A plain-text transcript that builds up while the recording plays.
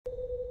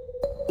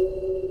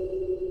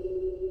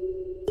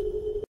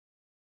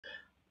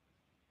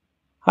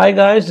Hi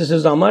guys, this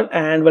is Amar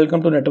and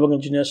welcome to Network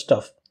Engineer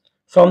Stuff.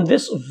 From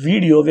this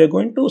video, we are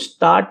going to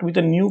start with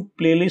a new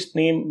playlist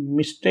named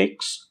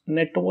Mistakes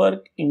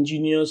Network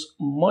Engineers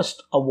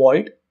Must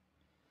Avoid.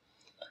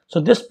 So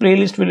this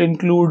playlist will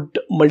include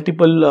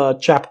multiple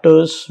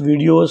chapters,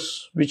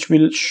 videos, which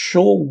will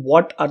show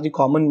what are the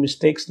common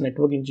mistakes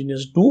network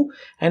engineers do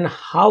and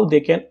how they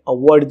can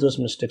avoid those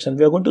mistakes. And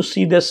we are going to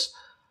see this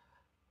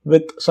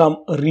with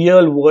some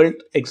real world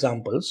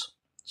examples.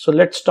 So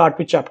let's start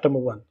with chapter number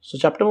 1. So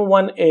chapter number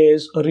 1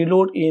 is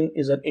reload in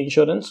is an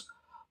insurance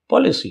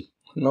policy.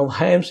 Now why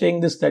I am saying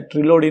this, that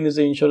reload in is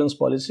an insurance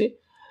policy,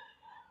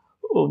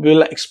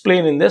 we'll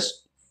explain in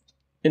this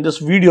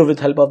video with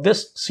help of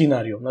this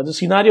scenario. Now the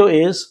scenario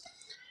is,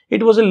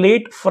 it was a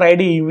late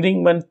Friday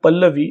evening when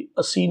Pallavi,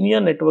 a senior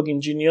network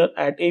engineer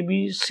at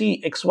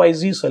ABC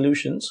XYZ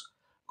Solutions,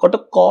 got a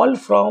call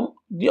from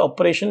the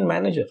operation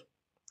manager.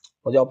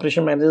 The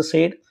operation manager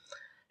said,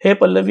 "Hey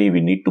Pallavi,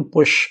 we need to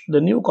push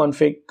the new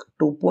config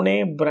to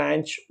Pune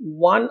branch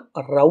 1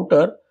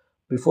 router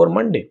before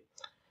Monday.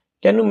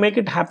 Can you make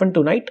it happen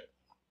tonight?"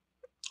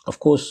 Of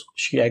course,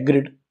 she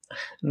agreed,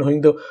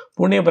 knowing the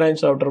Pune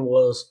branch router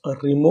was a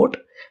remote,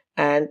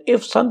 and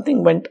if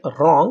something went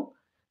wrong,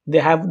 they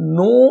have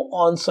no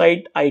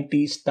on-site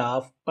IT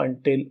staff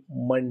until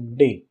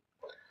Monday.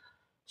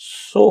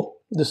 So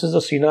this is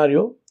a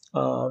scenario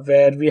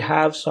where we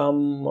have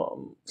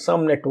some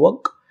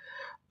network.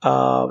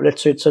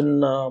 Let's say it's a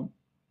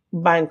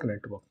bank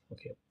network,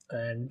 okay,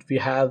 and we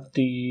have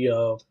the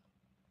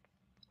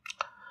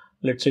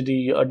let's say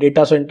the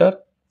data center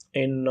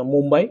in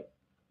Mumbai,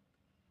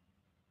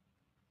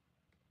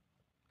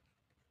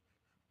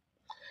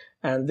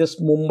 and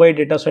this Mumbai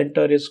data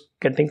center is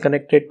getting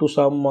connected to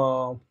some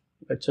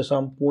let's say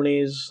some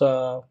Pune's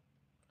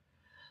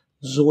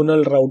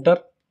zonal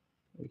router,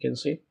 we can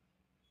see,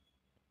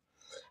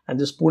 and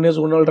this Pune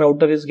zonal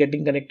router is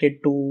getting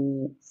connected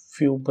to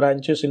few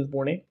branches in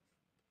Pune.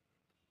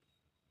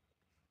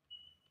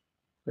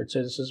 Let's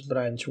say this is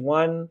branch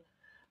 1,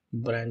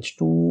 branch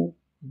 2,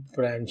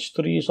 branch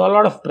 3, so a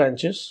lot of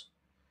branches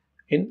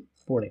in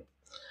Pune.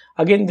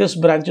 Again, this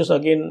branches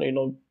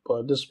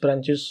this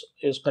branches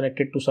is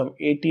connected to some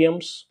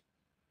ATMs.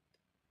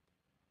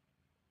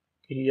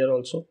 Here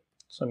also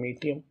some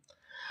ATM.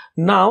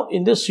 Now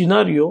in this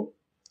scenario,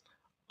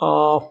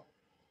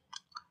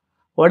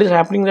 what is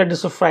happening, that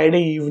is a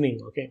Friday evening,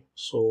 okay.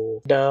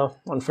 So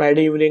on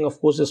Friday evening,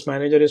 of course, this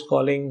manager is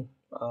calling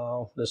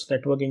this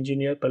network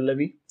engineer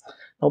Pallavi.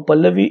 Now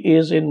Pallavi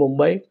is in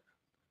Mumbai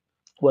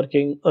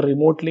working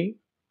remotely,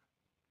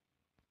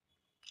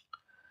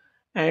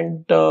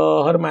 and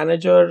her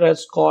manager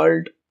has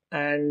called,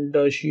 and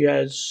she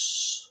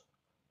has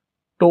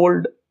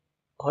told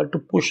her to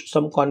push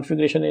some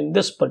configuration in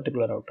this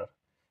particular router,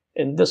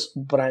 in this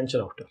branch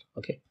router,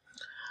 okay.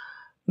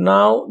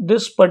 Now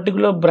this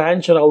particular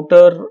branch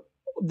router,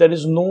 there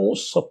is no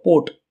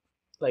support,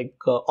 like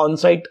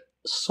on-site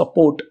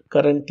support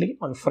currently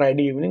on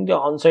Friday evening. The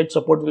on-site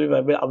support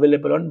will be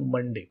available on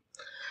Monday.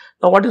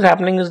 Now what is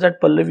happening is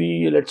that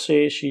Pallavi, let's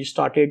say she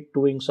started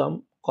doing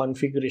some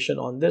configuration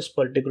on this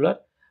particular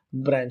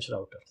branch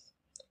router.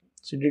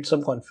 She did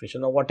some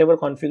configuration. Now whatever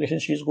configuration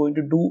she is going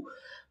to do,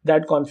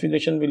 that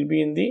configuration will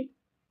be in the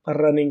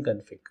running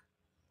config,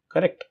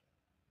 correct?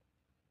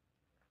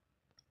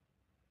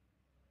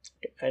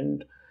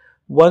 And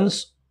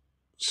once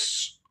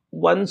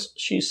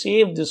she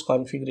saved this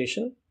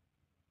configuration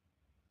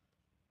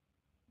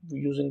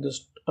using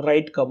this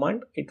write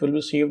command, it will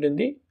be saved in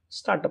the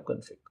startup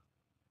config,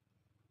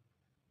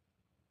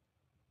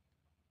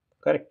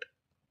 correct?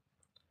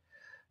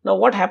 Now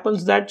what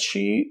happens, that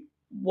she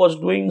was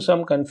doing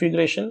some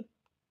configuration,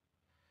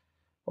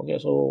 okay,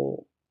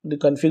 so the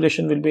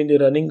configuration will be in the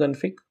running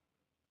config.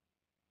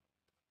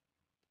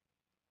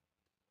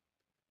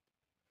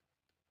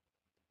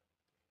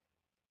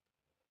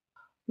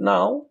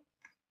 Now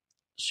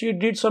she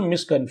did some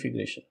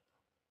misconfiguration,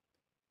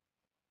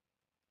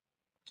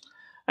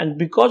 and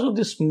because of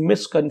this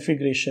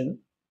misconfiguration,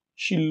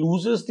 she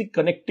loses the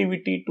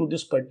connectivity to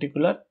this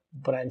particular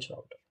branch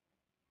router.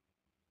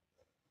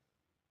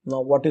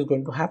 Now what is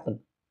going to happen?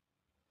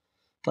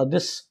 Now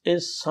this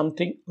is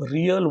something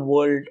real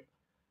world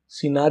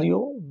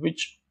scenario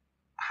which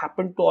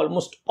happened to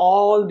almost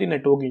all the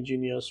network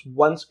engineers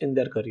once in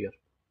their career.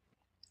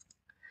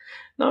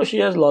 Now she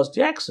has lost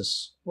the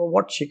access. Well,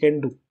 what she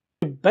can do?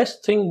 The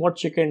best thing what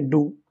she can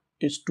do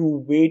is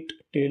to wait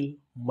till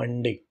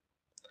Monday,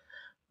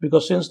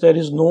 because since there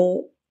is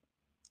no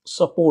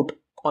support,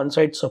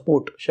 on-site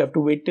support, she have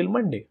to wait till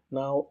Monday.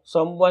 Now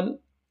someone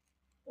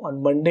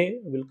on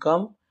Monday will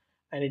come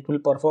and it will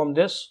perform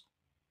this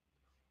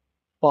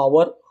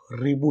power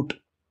reboot,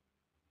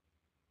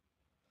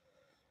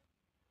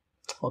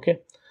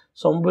 okay.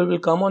 Someone will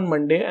come on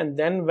Monday, and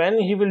then when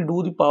he will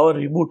do the power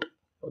reboot,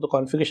 the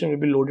configuration will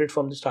be loaded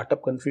from the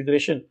startup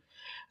configuration,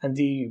 and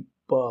the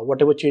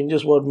whatever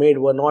changes were made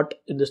were not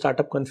in the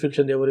startup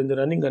configuration, they were in the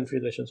running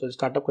configuration. So the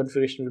startup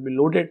configuration will be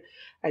loaded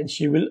and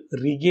she will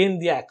regain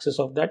the access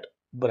of that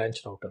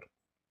branch router.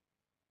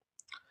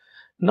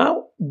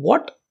 Now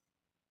what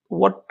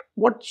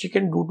she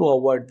can do to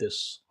avoid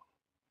this?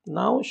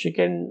 Now she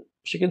can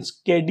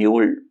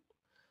schedule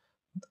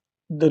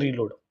the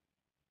reload.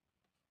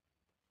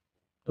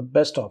 The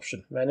best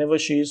option, whenever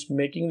she is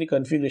making the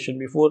configuration,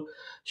 before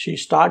she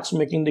starts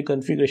making the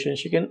configuration,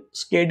 she can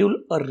schedule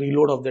a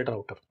reload of that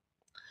router.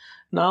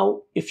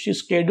 Now if she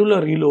schedule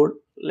a reload,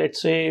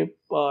 let's say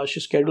she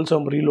schedule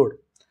some reload,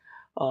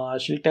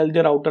 she'll tell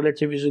the router, let's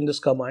say using this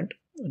command,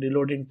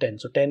 reload in 10.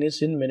 So 10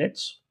 is in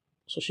minutes,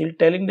 so she'll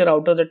telling the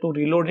router that to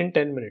reload in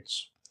 10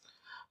 minutes.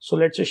 So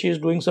let's say she is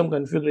doing some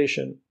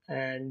configuration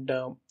and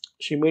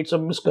she made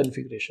some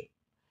misconfiguration,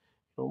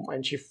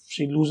 and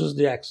she loses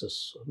the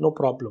access. No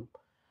problem.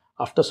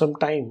 After some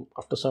time,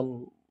 after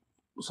some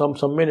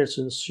minutes,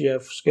 since she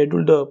have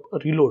scheduled a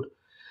reload,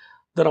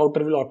 the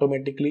router will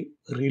automatically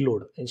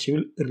reload and she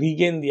will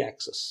regain the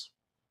access.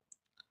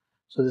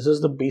 So this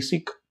is the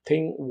basic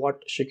thing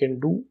what she can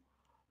do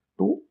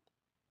to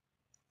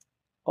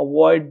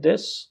avoid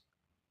this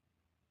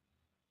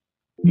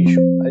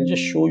issue. I'll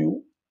just show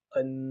you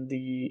in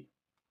the.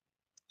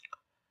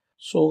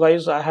 So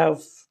guys, I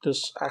have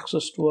this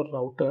access to a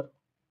router.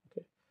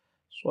 Okay,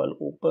 so I'll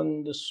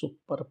open this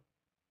super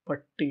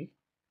putty.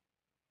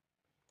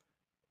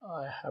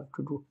 I have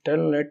to do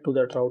telnet to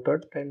that router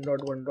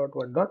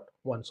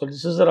 10.1.1.1. So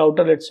this is the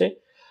router, let's say,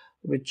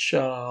 which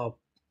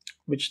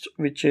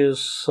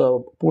is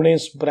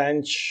Pune's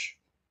branch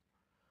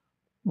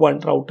 1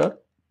 router.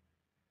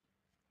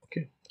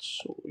 Okay,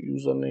 so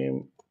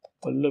username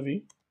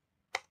Pallavi,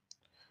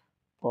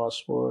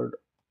 password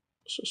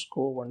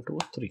Cisco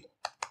 123,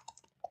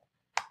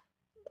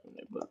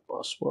 enable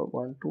password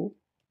 12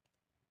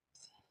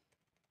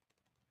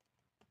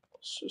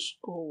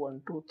 Cisco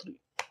 123.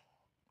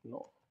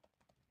 No.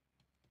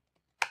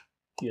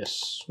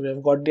 Yes, we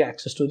have got the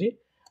access to the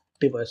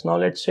device. Now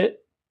let's say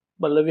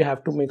Pallavi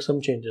have to make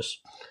some changes.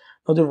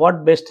 Now the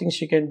what best thing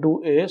she can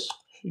do is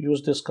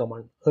use this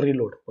command,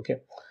 reload.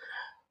 Okay,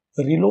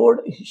 reload,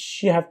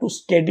 she have to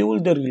schedule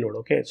the reload.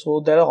 Okay, so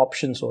there are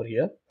options over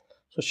here.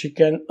 So she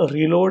can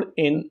reload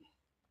in,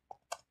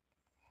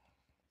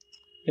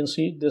 you can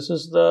see this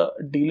is the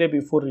delay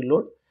before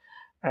reload,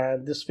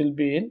 and this will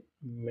be in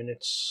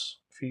minutes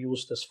if you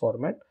use this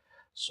format.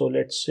 So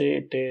let's say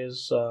it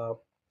is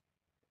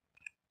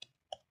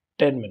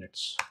 10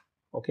 minutes.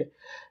 Okay,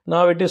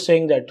 now it is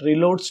saying that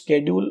reload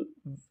schedule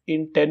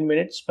in 10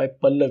 minutes by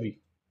Pallavi.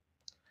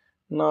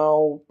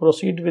 Now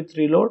proceed with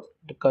reload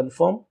to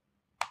confirm.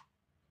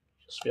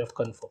 Yes, we have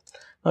confirmed.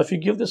 Now if you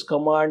give this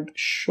command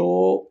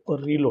show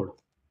reload,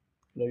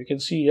 now you can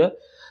see here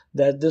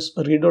that this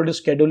reload is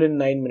scheduled in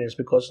 9 minutes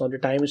because now the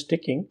time is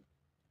ticking.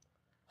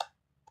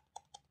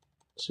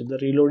 See, the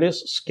reload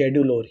is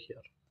scheduled over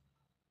here.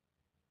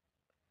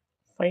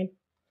 Fine.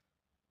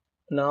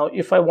 Now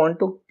if I want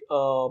to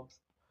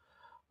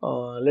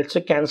let's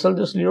say cancel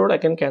this reload, I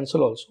can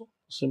cancel also.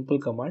 Simple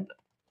command,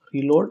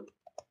 reload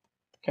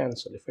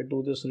cancel. If I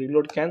do this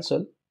reload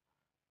cancel,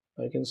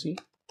 I can see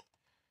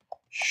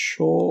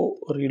show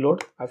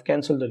reload. I've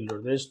canceled the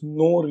reload. There is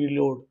no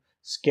reload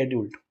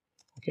scheduled.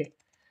 Okay,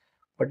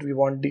 but we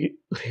want the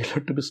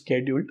reload to be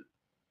scheduled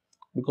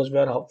because we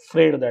are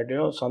afraid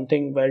that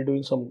something while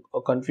doing some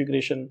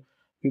configuration,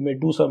 we may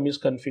do some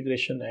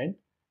misconfiguration and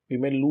we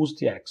may lose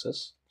the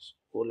access.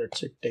 So let's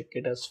say take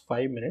it as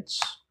 5 minutes.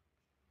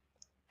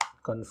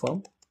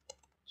 Confirm.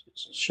 So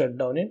it's shut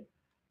down in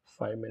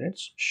 5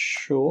 minutes.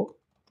 Show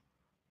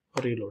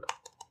reload.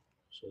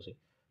 So see,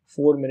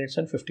 4 minutes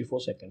and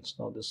 54 seconds.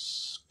 Now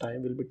this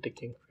time will be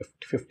ticking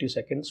 50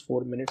 seconds,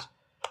 4 minutes,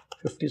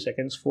 50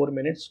 seconds, 4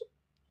 minutes,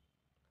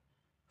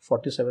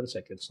 47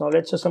 seconds. Now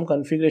let's say some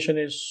configuration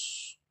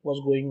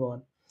was going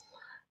on,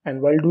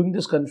 and while doing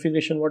this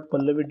configuration, what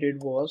Pallavi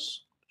did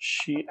was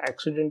she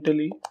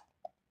accidentally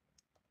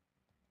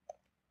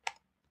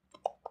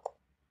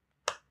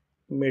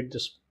made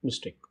this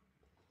mistake.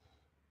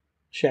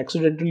 She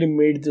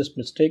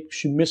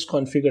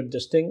misconfigured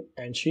this thing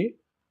and she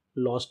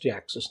lost the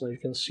access. Now you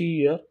can see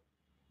here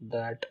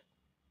that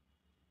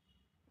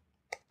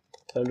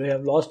we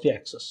have lost the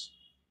access.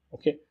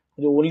 Okay,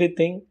 the only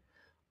thing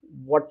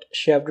what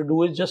she have to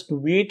do is just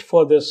wait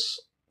for this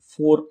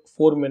 4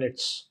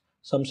 minutes,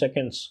 some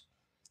seconds,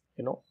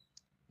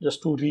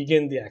 just to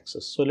regain the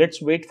access. So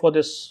let's wait for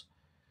this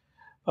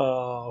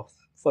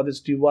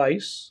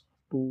device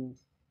to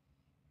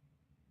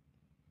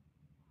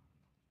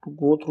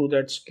go through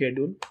that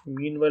schedule.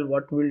 Meanwhile,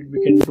 what we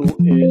can do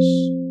is,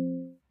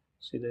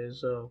 see, there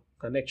is a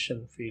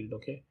connection field.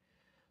 Okay,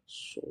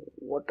 so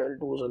what I'll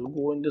do is I'll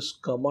go in this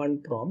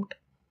command prompt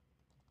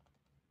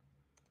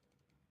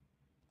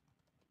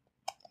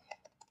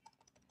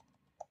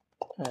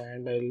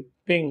and I'll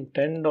ping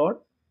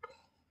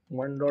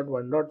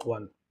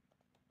 10.1.1.1.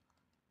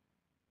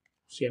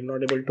 See, I'm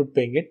not able to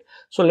ping it.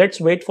 So let's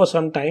wait for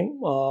some time.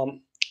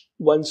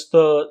 Once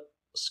the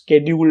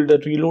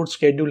reload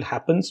schedule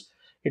happens,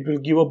 it will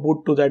give a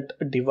boot to that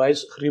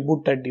device,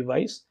 reboot that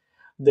device.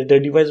 The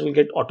device will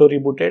get auto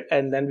rebooted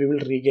and then we will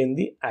regain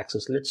the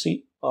access. Let's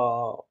see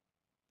how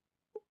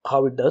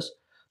it does.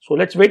 So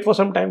let's wait for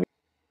some time.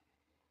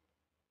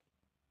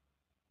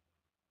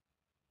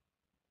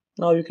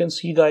 Now you can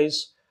see,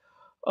 guys,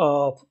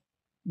 uh,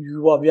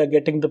 we are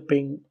getting the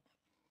ping.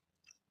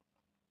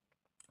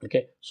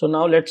 Okay, so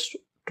now let's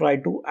try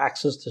to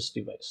access this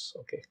device.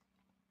 Okay,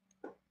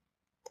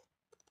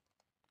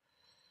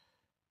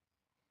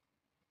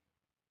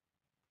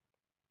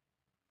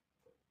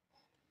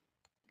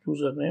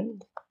 username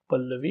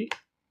Pallavi,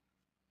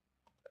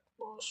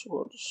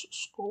 password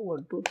Cisco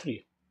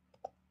 123.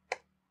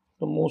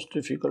 The most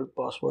difficult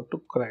password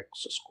to crack,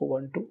 Cisco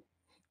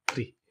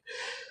 123.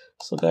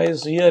 So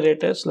guys, here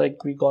it is.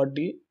 Like, we got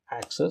the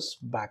access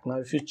back. Now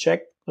if you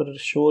check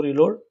show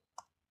reload,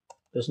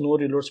 there's no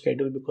reload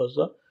schedule because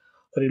the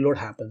reload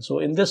happens. So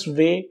in this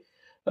way,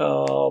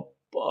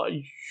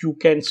 you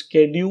can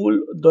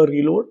schedule the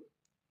reload,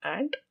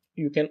 and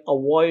you can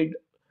avoid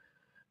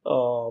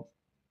uh,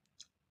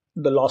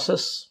 the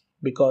losses,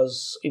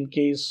 because in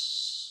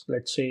case,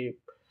 let's say,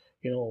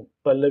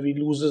 Pallavi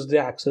loses the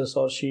access,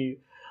 or she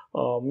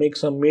made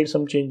some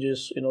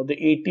changes, the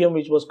ATM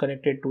which was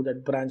connected to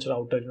that branch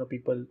router,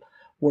 people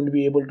won't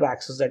be able to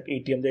access that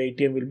ATM. The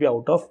ATM will be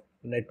out of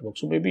network.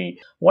 So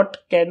maybe what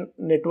can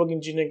network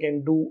engineer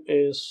can do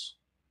is,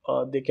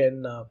 they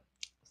can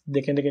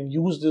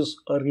use this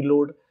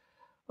reload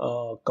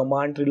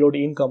command, reload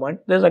in command.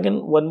 There's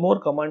again one more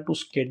command to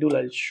schedule.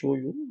 I'll show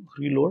you.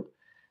 Reload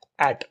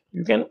at.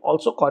 You can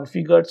also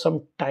configure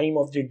some time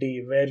of the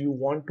day where you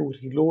want to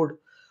reload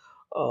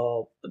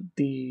uh,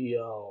 the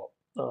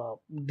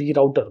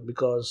router,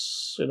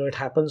 because it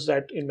happens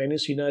that in many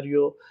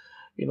scenario,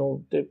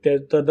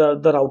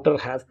 the router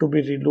have to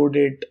be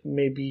reloaded,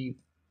 maybe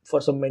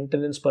for some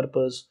maintenance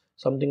purpose,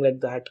 something like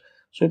that.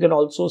 So you can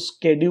also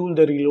schedule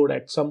the reload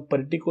at some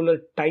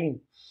particular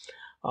time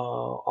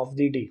of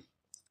the day.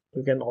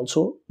 You can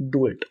also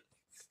do it.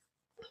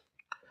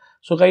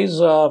 So guys,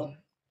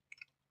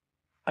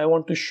 I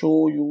want to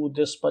show you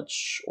this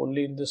much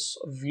only in this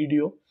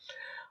video.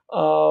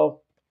 uh,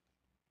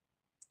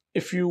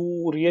 if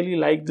you really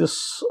like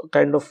this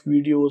kind of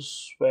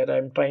videos where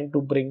I'm trying to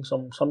bring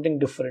something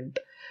different,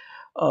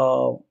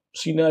 uh,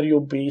 scenario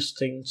based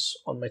things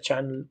on my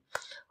channel,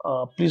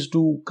 please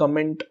do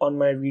comment on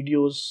my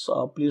videos.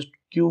 Please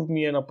give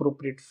me an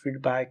appropriate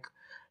feedback.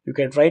 You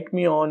can write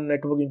me on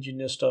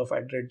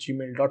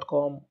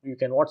networkengineerstuff@gmail.com. You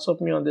can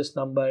WhatsApp me on this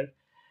number,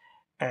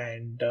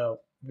 and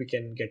we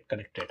can get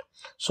connected.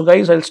 So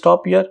guys, I'll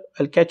stop here.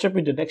 I'll catch up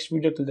with the next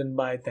video. Till then,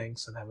 bye,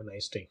 thanks, and have a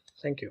nice day.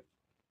 Thank you.